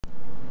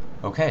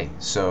Okay,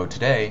 so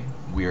today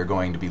we are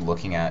going to be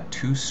looking at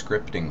two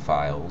scripting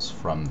files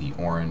from the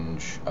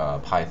Orange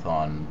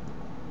Python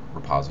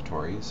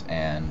repositories,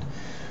 and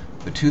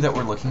the two that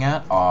we're looking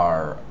at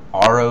are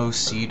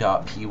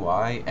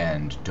ROC.py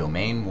and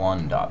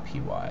Domain.py.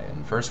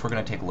 And first we're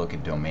going to take a look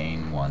at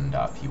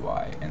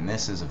Domain.py, and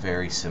this is a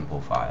very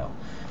simple file.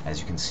 As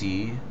you can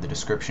see, the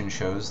description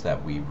shows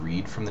that we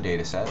read from the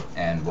dataset,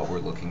 and what we're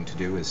looking to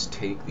do is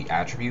take the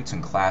attributes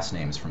and class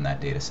names from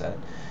that dataset.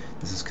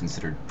 This is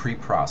considered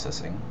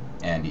pre-processing,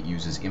 and it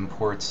uses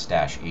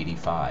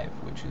imports-85,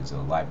 which is a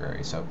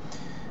library. So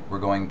we're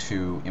going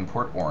to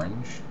import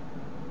orange.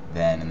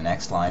 Then in the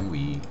next line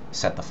we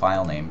set the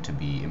file name to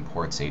be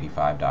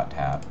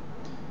imports85.tab.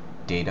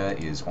 Data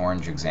is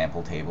orange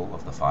example table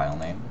of the file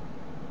name.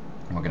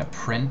 And we're going to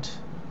print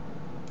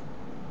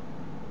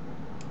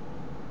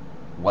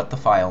what the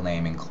file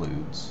name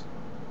includes,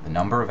 the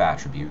number of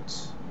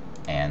attributes,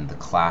 and the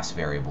class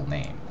variable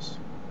names,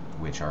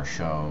 which are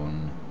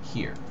shown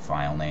here.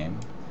 File name,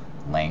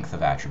 length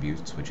of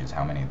attributes, which is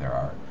how many there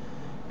are,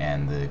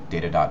 and the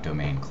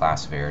data.domain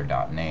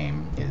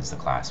classVar.name is the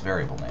class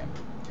variable name.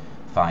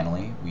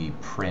 Finally, we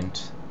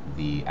print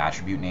the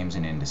attribute names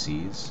and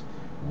indices,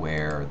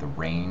 where the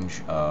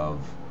range of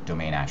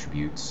domain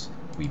attributes,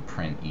 we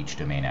print each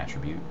domain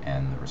attribute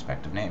and the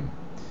respective name.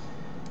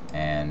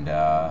 And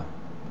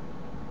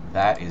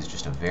that is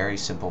just a very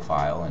simple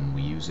file, and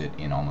we use it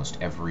in almost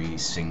every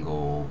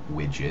single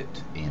widget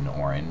in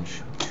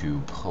Orange to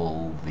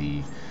pull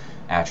the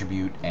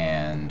attribute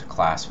and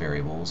class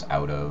variables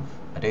out of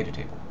a data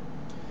table.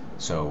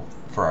 So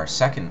for our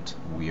second,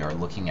 we are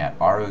looking at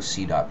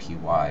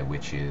ROC.py,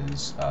 which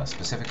is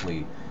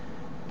specifically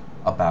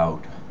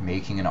about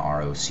making an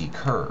ROC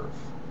curve.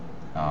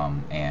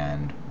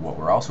 And what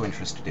we're also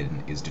interested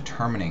in is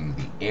determining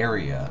the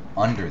area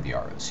under the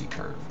ROC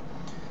curve.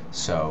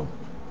 So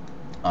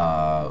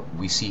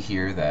we see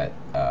here that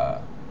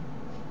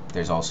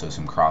there's also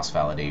some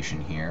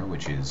cross-validation here,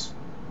 which is,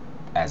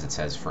 as it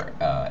says, for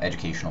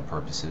educational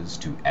purposes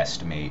to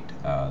estimate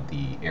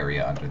the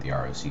area under the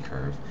ROC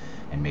curve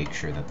and make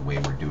sure that the way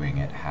we're doing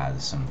it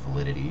has some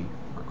validity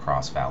for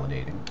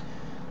cross-validating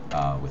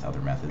with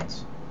other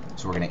methods.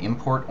 So we're going to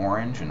import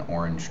orange and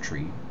orange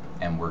tree,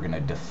 and we're going to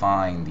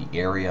define the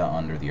area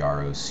under the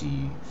ROC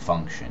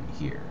function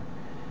here.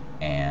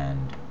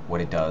 And what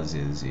it does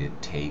is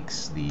it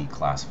takes the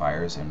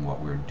classifiers, and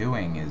what we're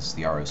doing is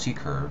the ROC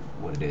curve,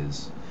 what it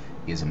is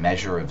a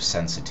measure of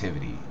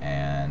sensitivity,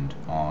 and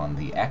on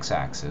the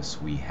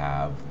x-axis we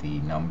have the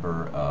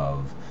number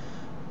of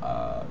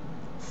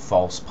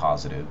false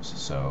positives,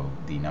 so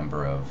the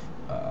number of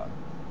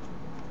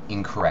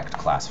incorrect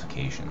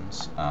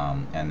classifications,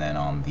 and then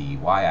on the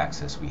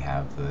y-axis we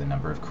have the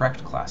number of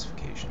correct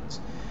classifications.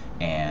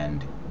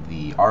 And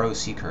the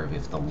ROC curve,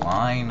 if the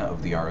line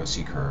of the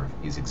ROC curve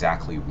is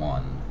exactly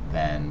 1,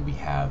 then we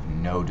have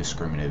no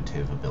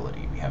discriminative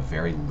ability. We have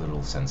very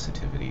little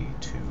sensitivity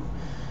to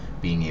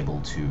being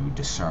able to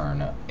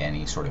discern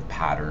any sort of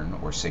pattern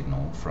or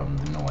signal from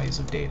the noise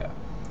of data.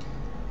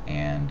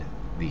 And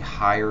the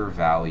higher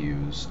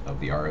values of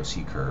the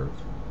ROC curve,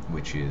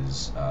 which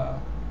is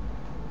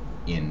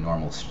in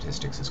normal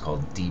statistics is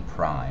called D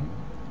prime,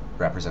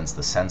 represents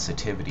the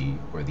sensitivity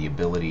or the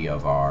ability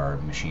of our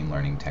machine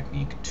learning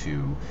technique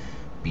to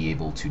be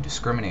able to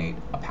discriminate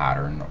a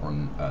pattern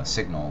or a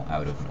signal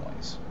out of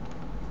noise.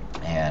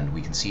 And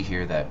we can see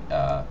here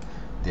that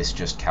this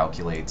just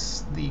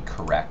calculates the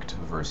correct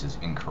versus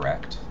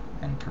incorrect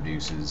and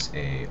produces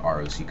a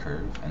ROC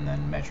curve and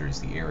then measures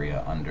the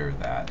area under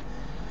that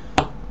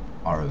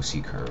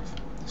ROC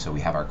curve. So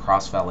we have our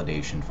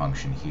cross-validation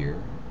function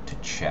here to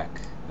check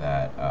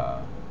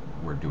that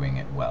we're doing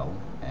it well,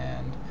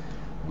 and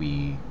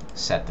we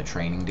set the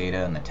training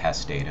data and the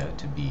test data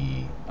to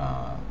be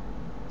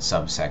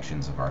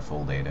subsections of our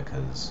full data,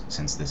 because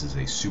since this is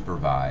a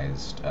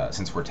supervised,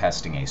 since we're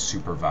testing a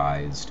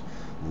supervised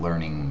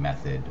learning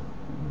method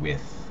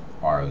with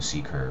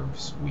ROC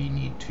curves, we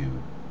need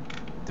to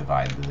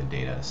divide the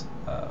data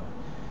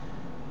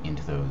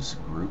into those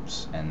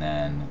groups, and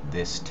then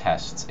this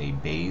tests a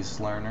Bayes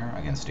learner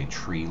against a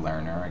tree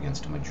learner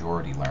against a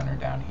majority learner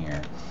down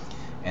here.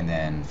 And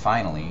then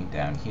finally,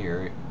 down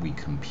here, we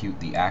compute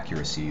the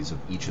accuracies of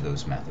each of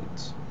those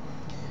methods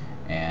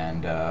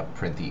and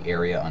print the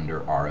area under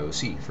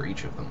ROC for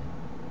each of them.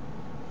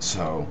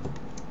 So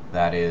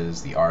that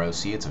is the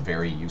ROC. It's a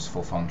very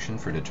useful function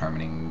for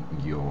determining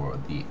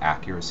the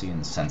accuracy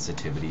and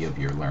sensitivity of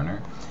your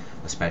learner,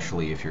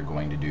 especially if you're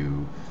going to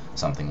do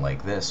something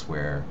like this,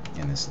 where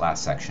in this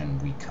last section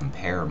we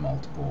compare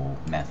multiple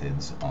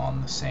methods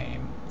on the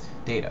same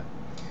data.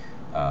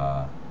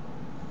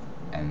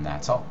 And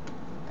that's all.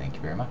 Thank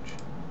you very much.